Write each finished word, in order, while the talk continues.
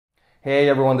Hey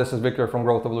everyone, this is Victor from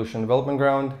Growth Evolution Development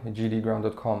Ground,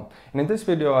 gdground.com. And in this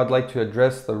video, I'd like to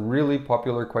address the really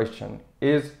popular question,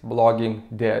 is blogging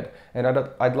dead? And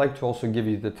I'd like to also give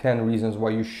you the 10 reasons why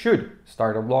you should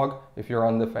start a blog if you're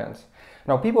on the fence.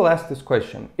 Now, people ask this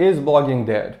question, is blogging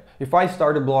dead? If I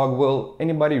start a blog, will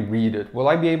anybody read it? Will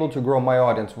I be able to grow my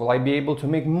audience? Will I be able to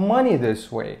make money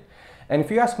this way? And if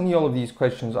you ask me all of these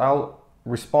questions, I'll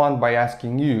respond by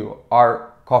asking you, are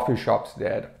coffee shops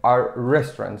dead? Are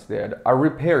restaurants dead? Are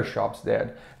repair shops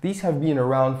dead? These have been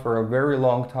around for a very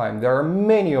long time. There are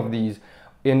many of these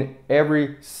in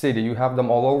every city. You have them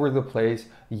all over the place,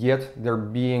 yet they're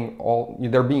being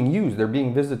used, they're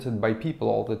being visited by people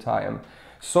all the time.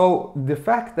 So the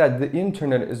fact that the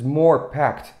internet is more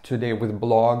packed today with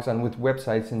blogs and with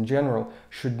websites in general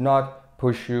should not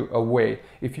push you away.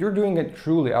 If you're doing it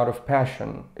truly out of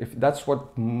passion, if that's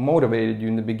what motivated you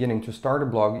in the beginning to start a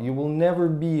blog, you will never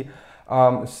be,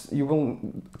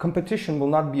 competition will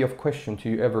not be of question to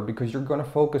you ever, because you're going to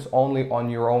focus only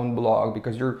on your own blog,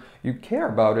 because you care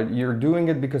about it, you're doing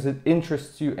it because it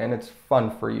interests you and it's fun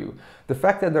for you. The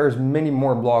fact that there's many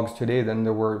more blogs today than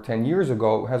there were 10 years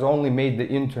ago has only made the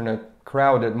internet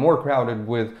more crowded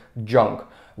with junk,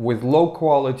 with low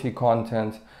quality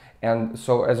content. And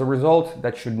so as a result,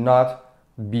 that should not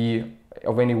be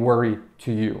of any worry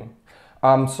to you.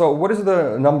 So what is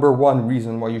the number one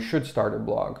reason why you should start a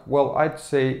blog? Well, I'd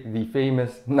say the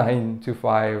famous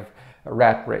 9-to-5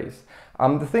 rat race.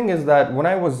 The thing is that when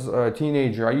I was a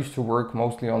teenager, I used to work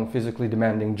mostly on physically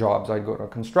demanding jobs. I'd go to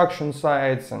construction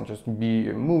sites and just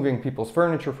be moving people's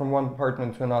furniture from one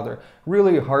apartment to another.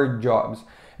 Really hard jobs.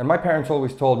 And my parents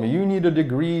always told me, you need a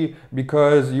degree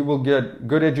because you will get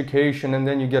good education and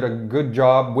then you get a good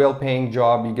job, well-paying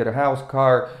job, you get a house,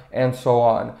 car, and so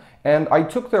on. And I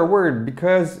took their word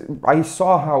because I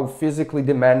saw how physically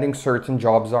demanding certain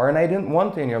jobs are, and I didn't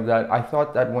want any of that. I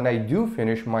thought that when I do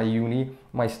finish my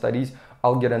my studies,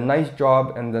 I'll get a nice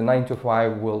job, and the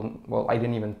 9-to-5 well, I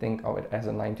didn't even think of it as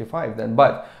a 9-to-5 then,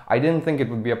 but I didn't think it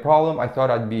would be a problem. I thought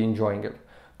I'd be enjoying it.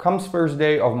 Comes first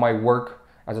day of my work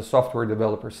as a software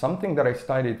developer, something that I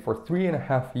studied for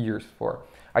 3.5 years for.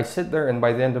 I sit there and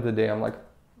by the end of the day, I'm like,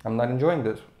 I'm not enjoying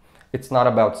this. It's not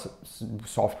about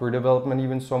software development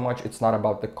even so much. It's not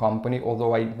about the company,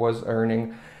 although I was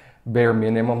earning bare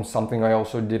minimum, something I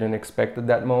also didn't expect at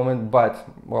that moment. But,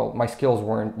 well, my skills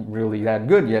weren't really that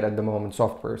good yet at the moment,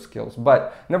 software skills.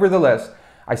 But nevertheless,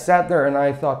 I sat there and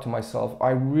I thought to myself,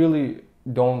 I really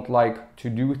don't like to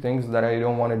do things that I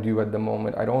don't want to do at the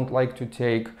moment. I don't like to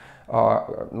take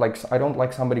I don't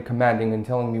like somebody commanding and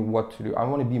telling me what to do. I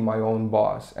want to be my own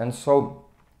boss. And so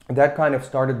that kind of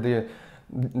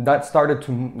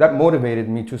that motivated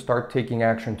me to start taking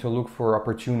action, to look for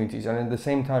opportunities. And at the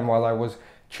same time, while I was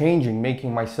changing,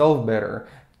 making myself better,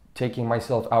 taking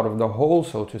myself out of the hole,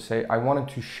 so to say, I wanted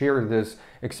to share this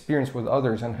experience with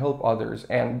others and help others.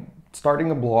 And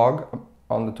starting a blog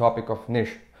on the topic of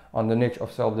on the niche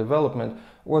of self-development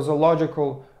was a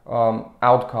logical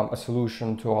outcome, a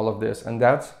solution to all of this. And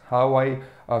that's how I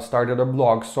started a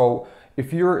blog. So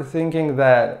if you're thinking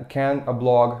that can a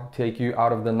blog take you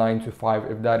out of the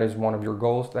 9-to-5, if that is one of your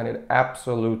goals, then it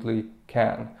absolutely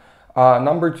can.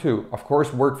 Number two, of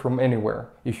course, work from anywhere.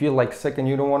 You feel like sick and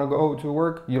you don't want to go to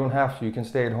work, you don't have to, you can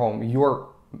stay at home. Your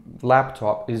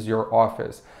laptop is your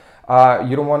office.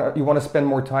 You want to spend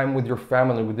more time with your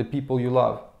family, with the people you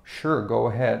love. Sure, go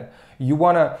ahead. You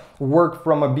want to work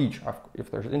from a beach,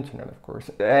 if there's internet, of course,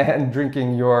 and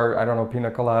drinking your, I don't know, pina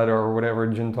colada or whatever,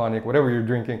 gin tonic, whatever you're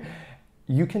drinking.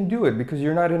 You can do it because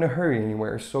you're not in a hurry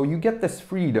anywhere. So you get this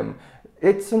freedom.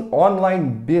 It's an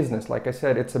online business. Like I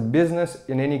said, it's a business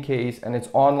in any case, and it's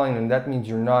online, and that means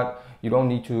you don't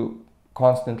need to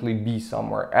constantly be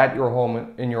somewhere. At your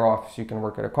home, in your office, you can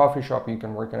work at a coffee shop, you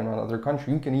can work in another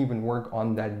country, you can even work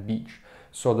on that beach.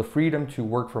 So the freedom to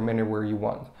work from anywhere you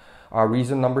want.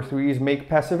 Reason number three is make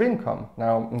passive income.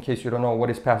 Now, in case you don't know, what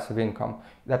is passive income?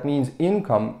 That means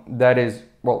income that is,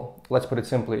 well, let's put it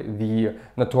simply, the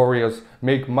notorious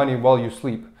make money while you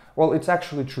sleep. Well, it's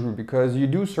actually true, because you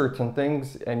do certain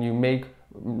things and you make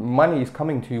money is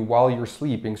coming to you while you're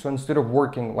sleeping. So instead of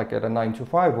working like at a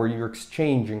 9-to-5 where you're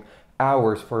exchanging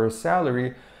hours for a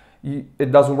salary,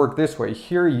 it doesn't work this way.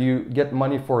 Here you get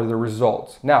money for the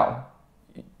results. Now,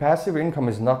 passive income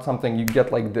is not something you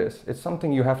get like this. It's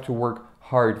something you have to work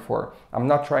hard for. I'm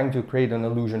not trying to create an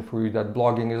illusion for you that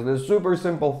blogging is this super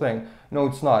simple thing. No,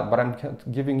 it's not, but I'm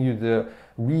giving you the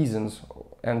reasons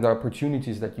and the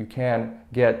opportunities that you can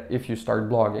get if you start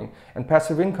blogging. And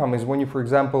passive income is when you, for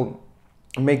example,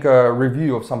 make a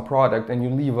review of some product and you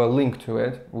leave a link to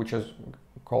it, which is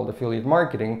called affiliate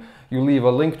marketing. You leave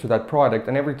a link to that product,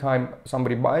 and every time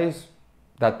somebody buys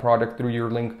that product through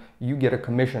your link, you get a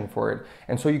commission for it.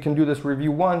 And so you can do this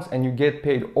review once and you get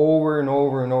paid over and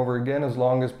over and over again, as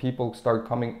long as people start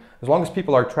coming, as long as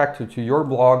people are attracted to your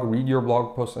blog, read your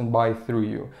blog posts, and buy through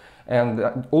you.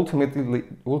 And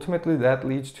ultimately that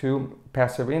leads to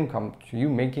passive income, to you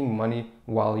making money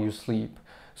while you sleep.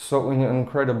 So an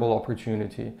incredible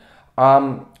opportunity.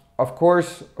 Of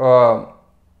course,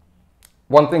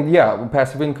 one thing, yeah,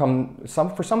 passive income,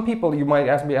 for some people you might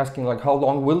be asking, like, how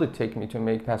long will it take me to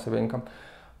make passive income?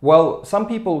 Well, some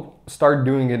people start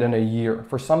doing it in a year.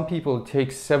 For some people it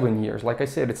takes 7 years. Like I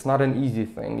said, it's not an easy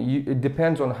thing. It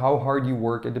depends on how hard you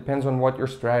work, it depends on what your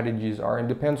strategies are, it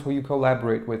depends who you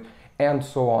collaborate with, and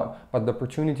so on. But the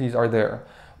opportunities are there.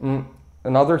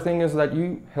 Another thing is that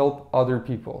you help other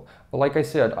people. Like I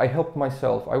said, I helped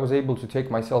myself. I was able to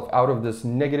take myself out of this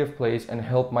negative place and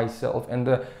help myself. And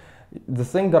the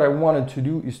thing that I wanted to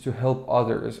do is to help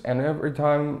others. And every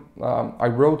time I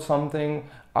wrote something,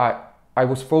 I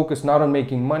was focused not on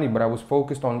making money, but I was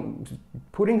focused on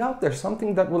putting out there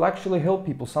something that will actually help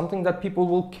people, something that people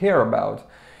will care about.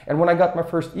 And when I got my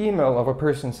first email of a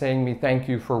person saying me, thank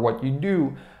you for what you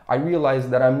do, I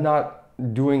realized that I'm not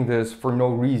doing this for no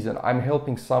reason. I'm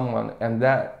helping someone, and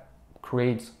that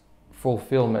creates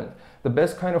fulfillment. The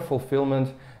best kind of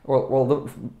fulfillment, the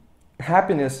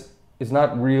happiness is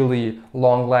not really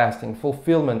long lasting.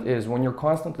 Fulfillment is when you're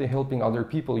constantly helping other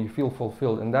people, you feel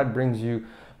fulfilled, and that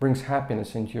brings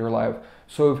happiness into your life.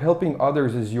 So if helping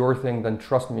others is your thing, then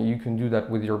trust me, you can do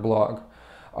that with your blog.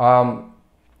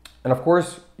 And of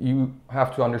course, you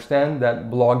have to understand that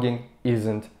blogging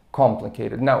isn't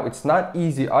complicated. Now, it's not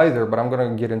easy either, but I'm going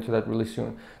to get into that really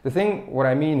soon. The thing, what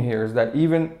I mean here is that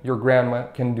even your grandma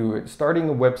can do it. Starting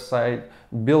a website,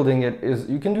 building it,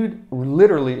 you can do it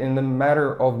literally in the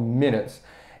matter of minutes.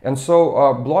 And so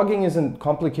blogging isn't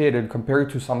complicated compared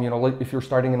to some, like if you're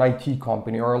starting an IT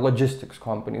company or a logistics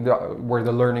company where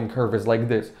the learning curve is like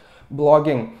this.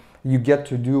 Blogging, you get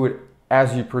to do it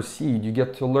as you proceed. You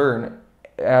get to learn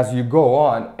as you go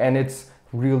on, and it's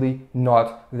really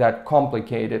not that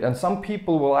complicated. And some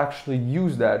people will actually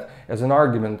use that as an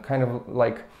argument, kind of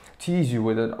like tease you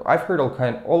with it. I've heard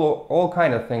all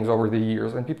kind of things over the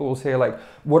years, and people will say, like,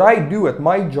 what I do at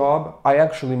my job, I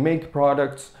actually make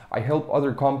products, I help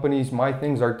other companies, my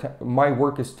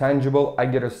work is tangible, I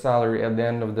get a salary at the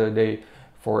end of the day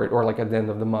for it, or like at the end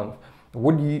of the month.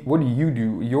 What do you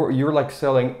do? You're like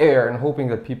selling air and hoping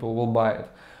that people will buy it.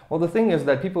 Well, the thing is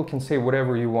that people can say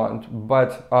whatever you want,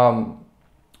 but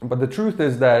the truth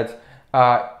is that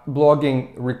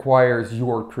blogging requires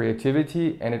your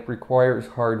creativity, and it requires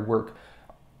hard work.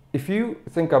 If you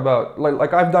think about,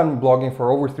 like I've done blogging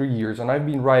for over 3 years, and I've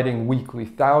been writing weekly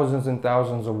thousands and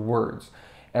thousands of words,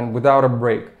 and without a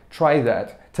break. Try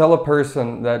that. Tell a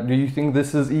person that, do you think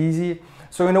this is easy?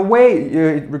 So in a way,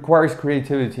 it requires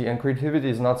creativity, and creativity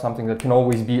is not something that can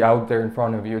always be out there in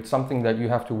front of you. It's something that you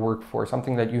have to work for,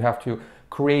 something that you have to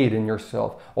create in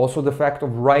yourself. Also the fact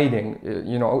of writing,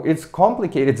 it's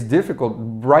complicated, it's difficult.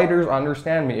 Writers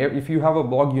understand me. If you have a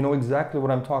blog, you know exactly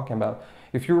what I'm talking about.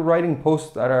 If you're writing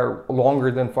posts that are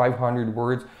longer than 500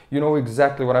 words, you know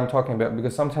exactly what I'm talking about,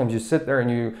 because sometimes you sit there and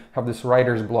you have this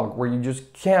writer's block where you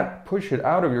just can't push it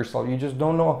out of yourself. You just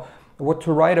don't know what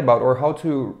to write about or how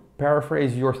to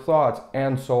paraphrase your thoughts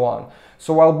and so on.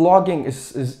 So while blogging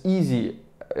is easy,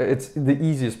 it's the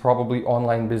easiest probably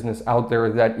online business out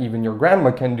there that even your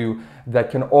grandma can do,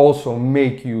 that can also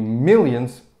make you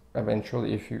millions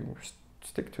eventually if you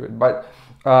stick to it. But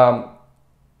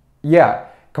yeah,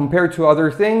 compared to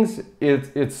other things,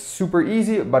 it's super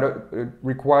easy, but it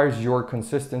requires your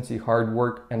consistency, hard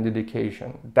work, and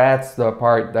dedication. That's the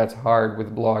part that's hard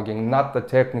with blogging, not the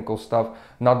technical stuff,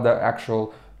 not the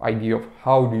actual idea of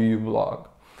how do you blog.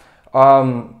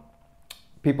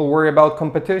 People worry about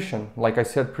competition. Like I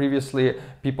said previously,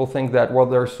 people think that, well,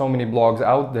 there are so many blogs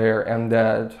out there, and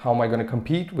that how am I going to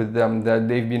compete with them, that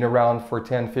they've been around for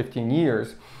 10, 15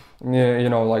 years.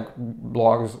 Like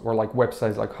blogs or like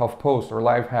websites like HuffPost or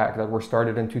Lifehack that were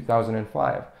started in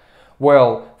 2005.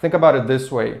 Well, think about it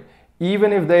this way.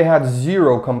 Even if they had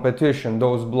zero competition,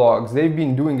 those blogs, they've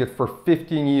been doing it for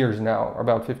 15 years now,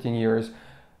 about 15 years.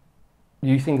 Do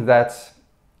you think that's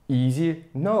easy?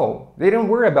 No, they didn't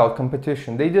worry about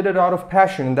competition. They did it out of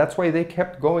passion, and that's why they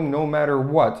kept going no matter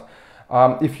what.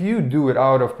 If you do it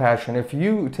out of passion, if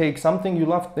you take something you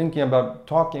love thinking about,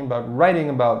 talking about, writing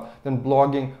about, then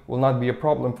blogging will not be a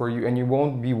problem for you, and you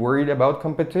won't be worried about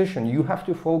competition. You have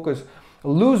to focus.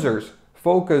 Losers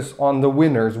focus on the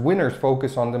winners. Winners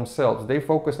focus on themselves. They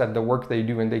focus at the work they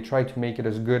do, and they try to make it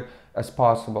as good as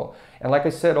possible. And like I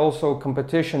said, also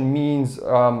competition means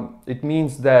it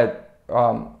means that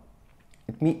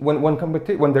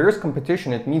when there is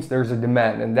competition, it means there's a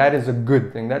demand, and that is a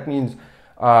good thing. That means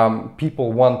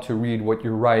people want to read what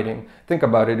you're writing. Think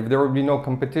about it. If there would be no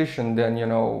competition, then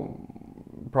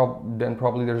then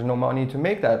probably there's no money to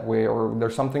make that way, or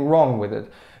there's something wrong with it.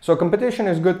 So competition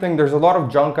is a good thing. There's a lot of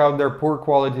junk out there, poor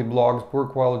quality blogs, poor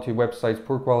quality websites,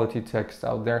 poor quality text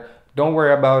out there. Don't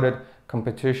worry about it.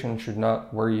 Competition should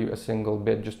not worry you a single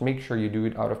bit. Just make sure you do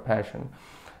it out of passion.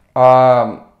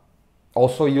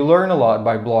 Also, you learn a lot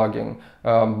by blogging.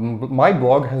 My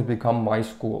blog has become my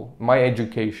school, my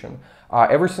education.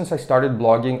 Ever since I started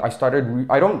blogging,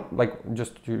 I don't like,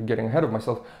 just getting ahead of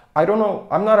myself, I don't know,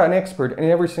 I'm not an expert in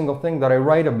every single thing that I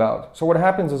write about. So what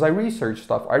happens is I research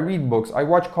stuff, I read books, I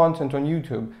watch content on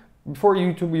YouTube. Before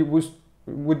YouTube,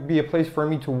 would be a place for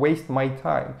me to waste my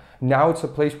time. Now it's a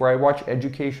place where I watch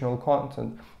educational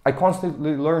content. I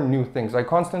constantly learn new things. I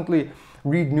constantly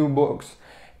read new books.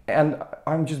 And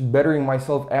I'm just bettering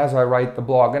myself as I write the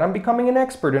blog, and I'm becoming an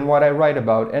expert in what I write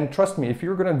about. And trust me, if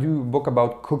you're going to do a book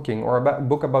about cooking or a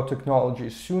book about technology,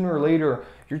 sooner or later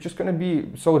you're just going to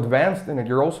be so advanced in it,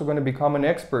 you're also going to become an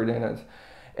expert in it.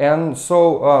 And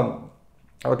so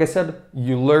like I said,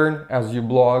 you learn as you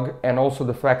blog, and also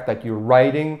the fact that you're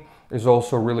writing is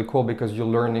also really cool, because you're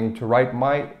learning to write.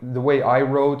 The way I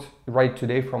write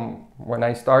today from when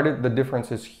I started, the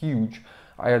difference is huge.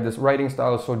 I had this writing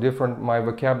style is so different. My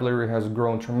vocabulary has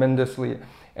grown tremendously,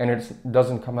 and it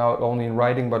doesn't come out only in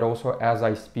writing, but also as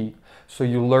I speak. So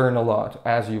you learn a lot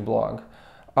as you blog.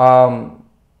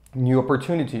 New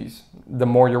opportunities. The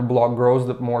more your blog grows,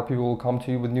 the more people will come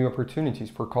to you with new opportunities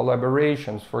for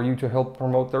collaborations, for you to help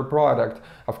promote their product.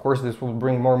 Of course, this will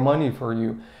bring more money for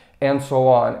you, and so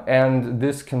on. And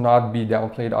this cannot be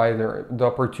downplayed either. The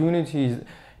opportunities,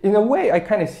 in a way, I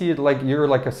kind of see it like you're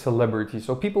like a celebrity.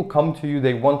 So people come to you,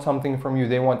 they want something from you,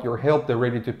 they want your help, they're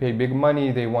ready to pay big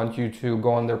money, they want you to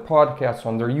go on their podcasts,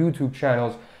 on their YouTube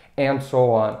channels, and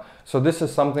so on. So this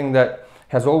is something that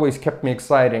has always kept me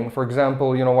exciting. For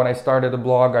example, when I started a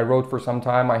blog, I wrote for some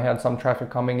time, I had some traffic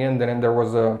coming in, then there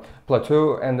was a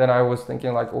plateau, and then I was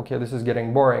thinking like, okay, this is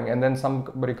getting boring. And then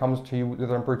somebody comes to you with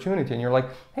an opportunity, and you're like,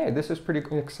 hey, this is pretty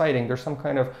exciting. There's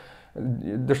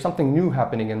something new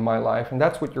happening in my life, and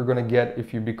that's what you're going to get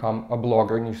if you become a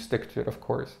blogger and you stick to it, of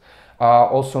course.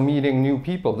 Also meeting new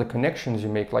people, the connections you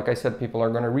make. Like I said, people are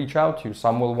going to reach out to you.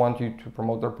 Some will want you to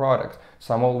promote their products.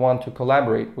 Some will want to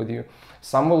collaborate with you.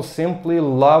 Some will simply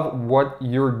love what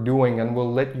you're doing and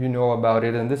will let you know about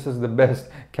it. And this is the best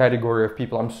category of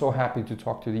people. I'm so happy to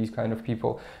talk to these kind of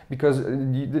people, because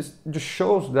this just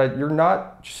shows that you're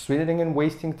not just sitting and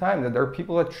wasting time, that there are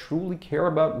people that truly care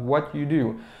about what you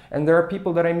do. And there are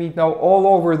people that I meet now all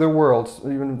over the world.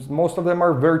 Even most of them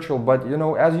are virtual, but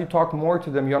as you talk more to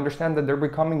them, you understand that they're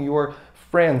becoming your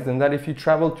friends, and that if you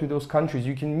travel to those countries,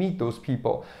 you can meet those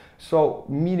people. So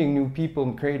meeting new people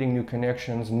and creating new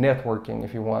connections, networking,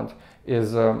 if you want,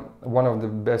 is one of the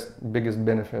biggest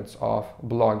benefits of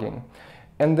blogging.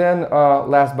 And then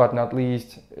last but not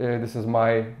least, this is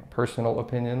my personal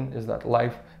opinion, is that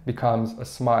life becomes a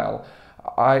smile.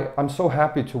 I'm so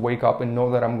happy to wake up and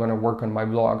know that I'm going to work on my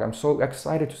blog. I'm so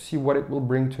excited to see what it will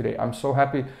bring today. I'm so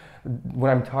happy when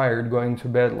I'm tired going to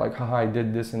bed, like, haha, I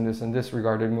did this and this and this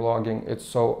regarding blogging. It's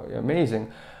so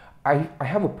amazing. I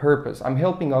have a purpose. I'm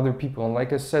helping other people. And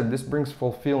like I said, this brings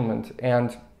fulfillment.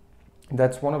 And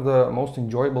that's one of the most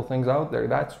enjoyable things out there.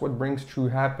 That's what brings true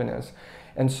happiness.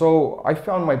 And so I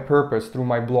found my purpose through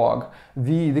my blog,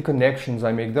 the connections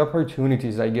I make, the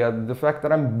opportunities I get, the fact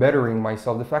that I'm bettering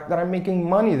myself, the fact that I'm making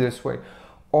money this way.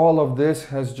 All of this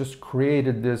has just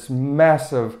created this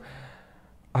massive,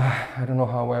 I don't know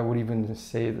how I would even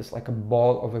say this, like a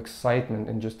ball of excitement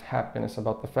and just happiness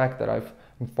about the fact that I'm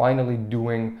finally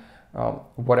doing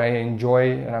what I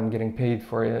enjoy, and I'm getting paid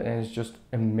for it, and it's just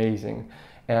amazing.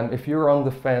 And if you're on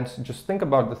the fence, just think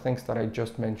about the things that I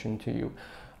just mentioned to you.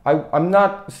 I'm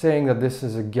not saying that this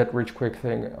is a get-rich-quick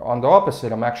thing. On the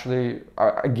opposite, I'm actually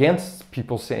against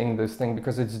people saying this thing,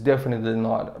 because it's definitely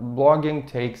not. Blogging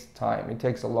takes time. It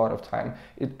takes a lot of time.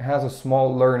 It has a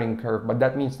small learning curve, but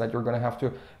that means that you're going to have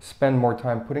to spend more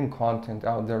time putting content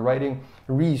out there, writing,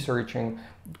 researching,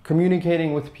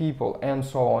 communicating with people, and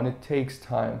so on. It takes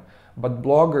time. But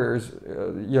bloggers,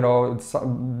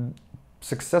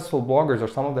 successful bloggers are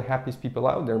some of the happiest people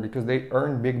out there, because they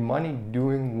earn big money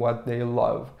doing what they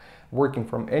love, working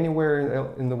from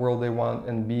anywhere in the world they want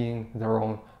and being their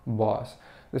own boss.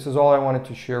 This is all I wanted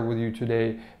to share with you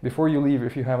today. Before you leave,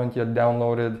 if you haven't yet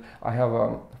downloaded, I have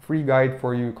a free guide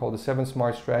for you called the 7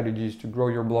 Smart Strategies to Grow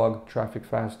Your Blog Traffic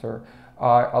Faster.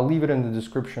 I'll leave it in the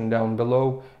description down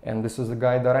below, and this is the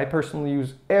guide that I personally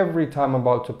use every time I'm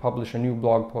about to publish a new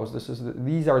blog post.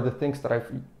 These are the things that I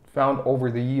found over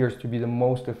the years to be the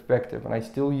most effective, and I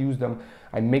still use them.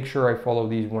 I make sure I follow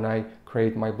these when I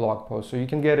create my blog post. So you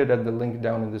can get it at the link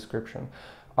down in the description.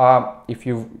 If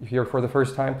you're here for the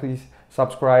first time, please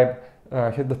subscribe,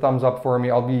 hit the thumbs up for me.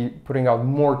 I'll be putting out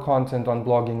more content on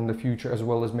blogging in the future, as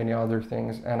well as many other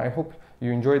things. And I hope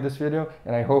you enjoyed this video,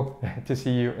 and I hope to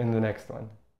see you in the next one.